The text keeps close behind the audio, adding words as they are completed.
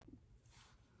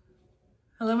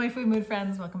Hello, my food mood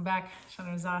friends. Welcome back.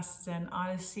 Chandra Zas Zen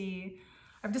Odyssey.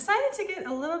 I've decided to get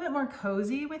a little bit more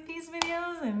cozy with these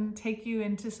videos and take you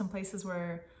into some places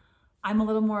where I'm a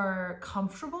little more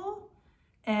comfortable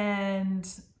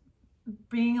and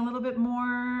being a little bit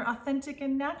more authentic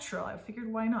and natural. I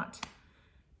figured, why not?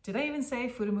 Did I even say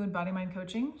food and mood body mind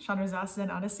coaching? Chandra Zas Zen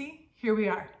Odyssey. Here we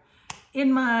are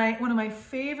in one of my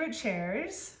favorite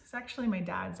chairs. It's actually my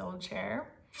dad's old chair.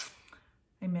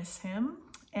 I miss him.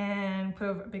 And put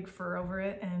a big fur over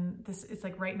it, and it's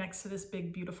like right next to this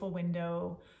big beautiful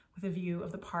window with a view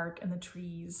of the park and the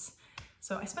trees.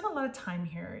 So I spend a lot of time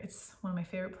here. It's one of my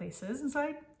favorite places, and so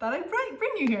I thought I'd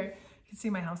bring you here. You can see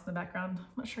my house in the background. I'm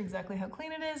not sure exactly how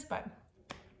clean it is, but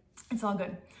it's all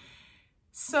good.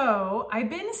 So I've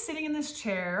been sitting in this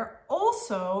chair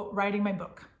also writing my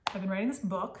book. I've been writing this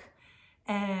book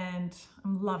and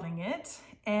I'm loving it.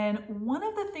 And one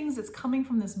of the things that's coming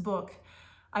from this book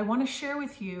I want to share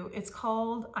with you. It's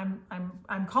called,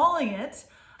 I'm calling it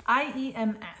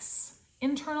iems,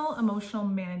 Internal Emotional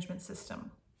Management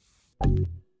System.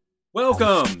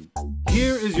 Welcome.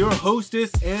 Here is your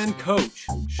hostess and coach,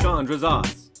 Chandra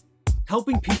Zas,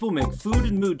 helping people make food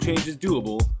and mood changes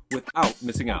doable without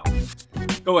missing out.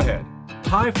 Go ahead,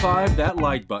 high five that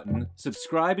like button,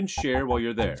 subscribe and share while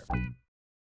you're there.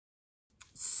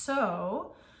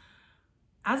 So,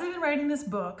 as I've been writing this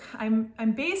book,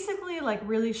 I'm basically like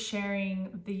really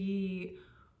sharing the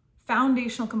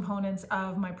foundational components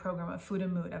of my program of food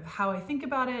and mood, of how I think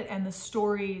about it and the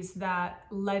stories that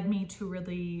led me to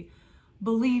really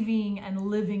believing and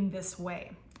living this way.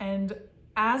 And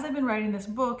as I've been writing this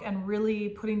book and really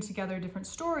putting together different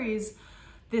stories,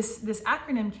 this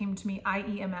acronym came to me,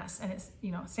 iems, and it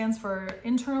stands for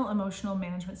Internal Emotional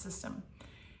Management System.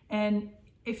 And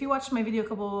if you watched my video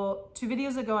 2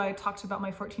 videos ago, I talked about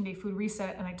my 14-day food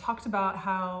reset, and I talked about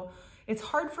how it's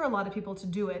hard for a lot of people to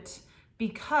do it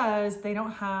because they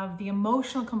don't have the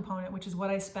emotional component, which is what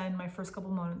I spend my first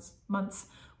couple months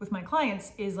with my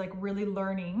clients, is like really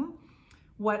learning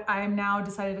what I am now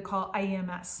decided to call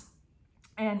iems.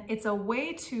 And it's a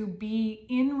way to be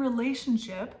in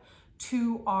relationship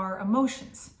to our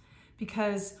emotions,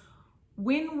 because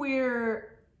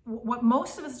what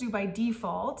most of us do by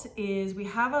default is we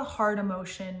have a hard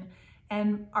emotion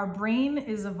and our brain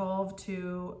is evolved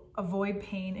to avoid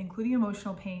pain, including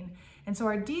emotional pain. And so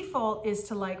our default is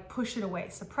to like push it away,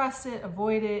 suppress it,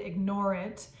 avoid it, ignore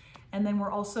it. And then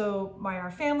we're also, by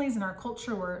our families and our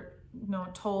culture, we're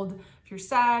told if you're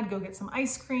sad, go get some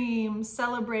ice cream,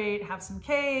 celebrate, have some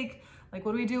cake. Like,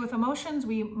 what do we do with emotions?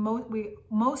 We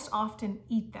most often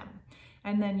eat them.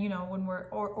 And then, when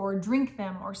or drink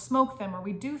them or smoke them, or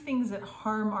we do things that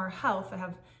harm our health, that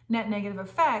have net negative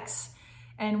effects,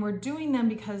 and we're doing them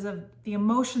because of the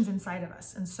emotions inside of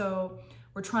us. And so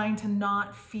we're trying to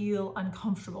not feel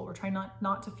uncomfortable. We're trying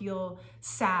not to feel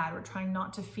sad. We're trying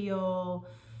not to feel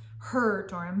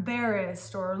hurt or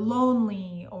embarrassed or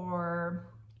lonely, or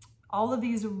all of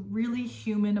these really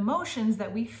human emotions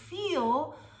that we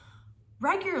feel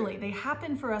regularly. They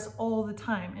happen for us all the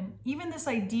time. And even this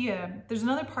idea, there's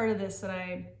another part of this that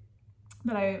I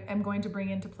am going to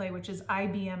bring into play, which is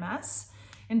IBMS,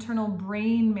 Internal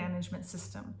Brain Management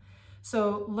System.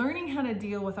 So learning how to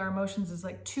deal with our emotions is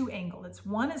like two-angled.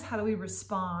 One is how do we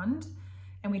respond,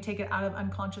 and we take it out of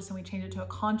unconscious and we change it to a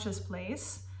conscious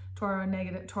place, to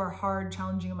our hard,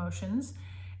 challenging emotions.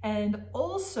 And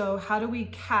also, how do we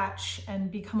catch and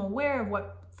become aware of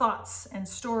what thoughts and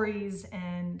stories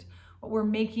and what we're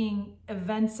making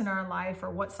events in our life,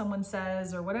 or what someone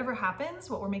says, or whatever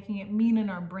happens, what we're making it mean in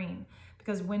our brain.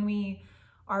 Because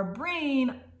our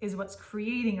brain is what's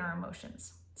creating our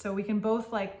emotions. So we can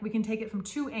we can take it from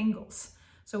two angles.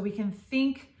 So we can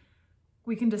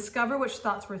discover which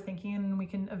thoughts we're thinking, and we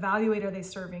can evaluate, are they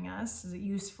serving us? Is it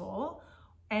useful?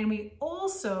 And we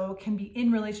also can be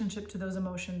in relationship to those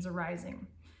emotions arising.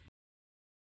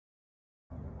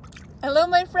 Hello,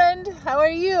 my friend. How are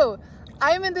you?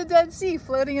 I'm in the Dead Sea,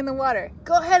 floating in the water.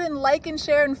 Go ahead and like and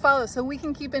share and follow so we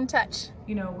can keep in touch.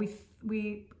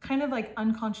 We kind of like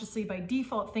unconsciously by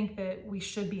default think that we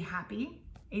should be happy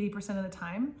 80% of the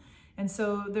time. And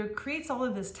so there creates all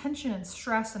of this tension and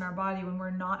stress in our body when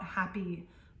we're not happy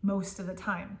most of the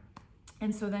time.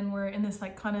 And so then we're in this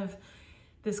like kind of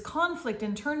this conflict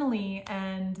internally,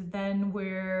 and then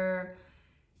we're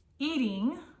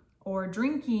eating or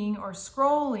drinking or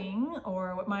scrolling,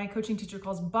 or what my coaching teacher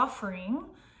calls buffering,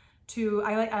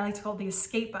 I like to call it the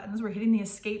escape buttons. We're hitting the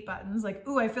escape buttons, like,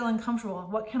 ooh, I feel uncomfortable.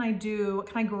 What can I do? What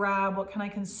can I grab? What can I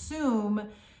consume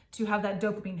to have that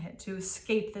dopamine hit, to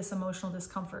escape this emotional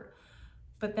discomfort?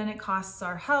 But then it costs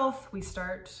our health.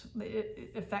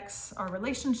 It affects our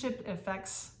relationship, it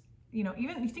affects even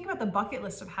you think about the bucket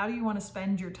list of how do you want to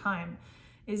spend your time?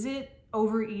 Is it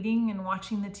overeating and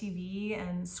watching the TV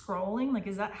and scrolling? Like,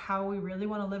 is that how we really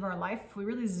want to live our life? If we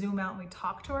really zoom out and we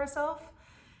talk to ourselves,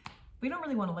 we don't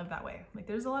really want to live that way. Like,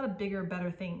 there's a lot of bigger,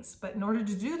 better things. But in order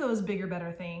to do those bigger,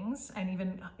 better things and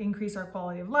even increase our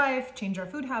quality of life, change our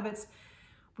food habits,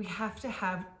 we have to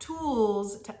have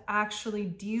tools to actually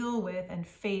deal with and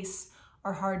face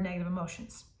our hard negative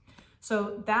emotions.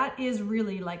 So that is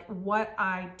really like what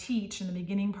I teach in the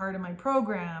beginning part of my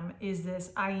program is this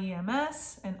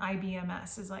iems and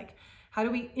ibms, is like, how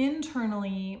do we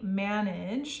internally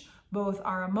manage both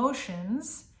our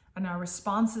emotions and our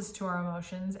responses to our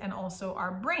emotions and also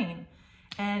our brain.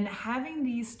 And having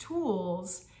these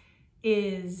tools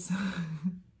is,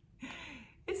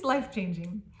 it's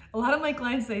life-changing. A lot of my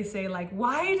clients, they say like,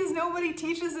 why does nobody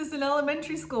teach us this in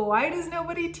elementary school? Why does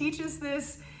nobody teach us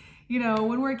this,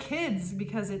 when we're kids?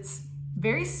 Because it's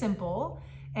very simple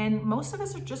and most of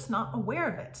us are just not aware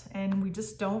of it. And we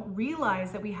just don't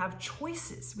realize that we have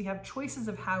choices. We have choices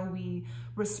of how we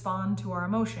respond to our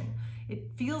emotion.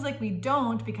 It feels like we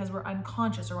don't because we're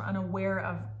unconscious or we're unaware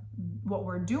of what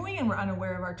we're doing and we're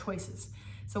unaware of our choices.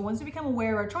 So once we become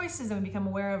aware of our choices and we become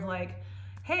aware of like,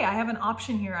 hey, I have an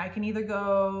option here. I can either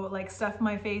go like stuff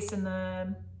my face in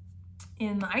the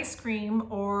ice cream,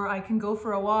 or I can go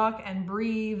for a walk and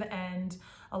breathe and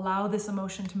allow this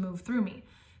emotion to move through me.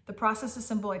 The process is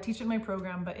simple. I teach it in my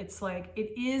program, but it's like,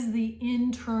 it is the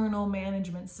internal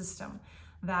management system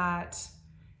that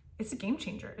it's a game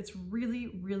changer. It's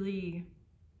really, really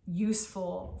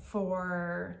useful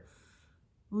for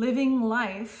living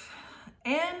life.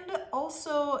 And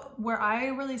also where I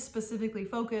really specifically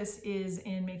focus is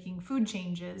in making food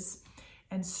changes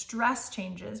and stress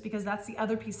changes, because that's the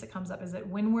other piece that comes up, is that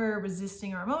when we're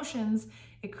resisting our emotions,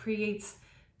 it creates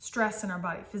stress in our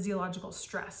body, physiological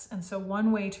stress. And so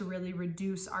one way to really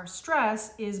reduce our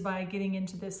stress is by getting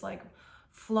into this like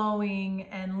flowing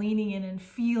and leaning in and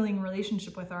feeling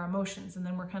relationship with our emotions. And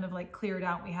then we're kind of like cleared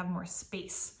out, we have more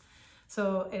space.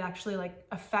 So it actually like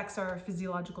affects our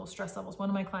physiological stress levels. One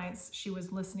of my clients, she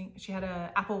was listening, she had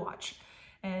an Apple Watch,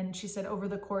 and she said over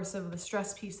the course of the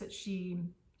stress piece that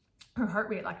her heart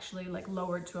rate actually like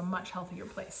lowered to a much healthier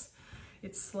place.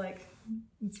 It's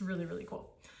really, really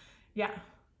cool. Yeah.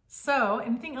 So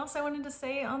anything else I wanted to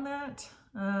say on that?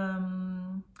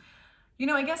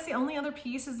 I guess the only other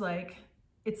piece is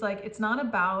it's not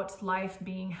about life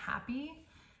being happy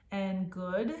and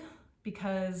good,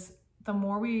 because the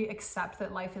more we accept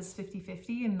that life is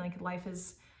 50-50 and like life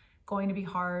is going to be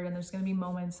hard and there's going to be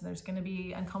moments and there's going to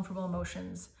be uncomfortable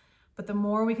emotions, but the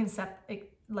more we can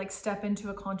step into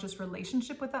a conscious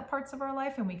relationship with that parts of our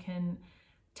life, and we can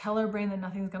tell our brain that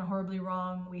nothing's gone horribly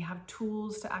wrong. We have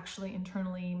tools to actually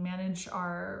internally manage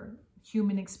our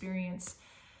human experience,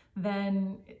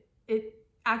 then it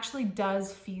actually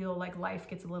does feel like life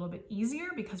gets a little bit easier,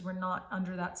 because we're not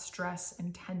under that stress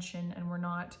and tension, and we're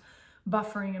not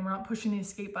buffering and we're not pushing the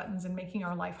escape buttons and making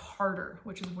our life harder,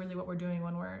 which is really what we're doing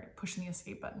when we're pushing the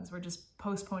escape buttons. We're just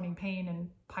postponing pain and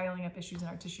piling up issues in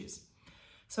our tissues.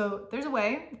 So there's a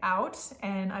way out,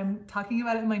 and I'm talking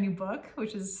about it in my new book,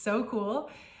 which is so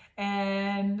cool.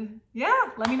 And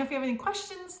yeah, let me know if you have any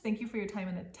questions. Thank you for your time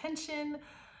and attention.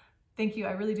 Thank you.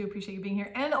 I really do appreciate you being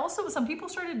here. And also, some people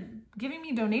started giving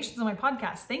me donations on my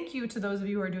podcast. Thank you to those of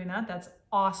you who are doing that. That's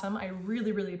awesome. I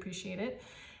really, really appreciate it.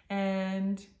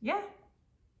 And yeah,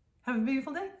 have a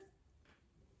beautiful day.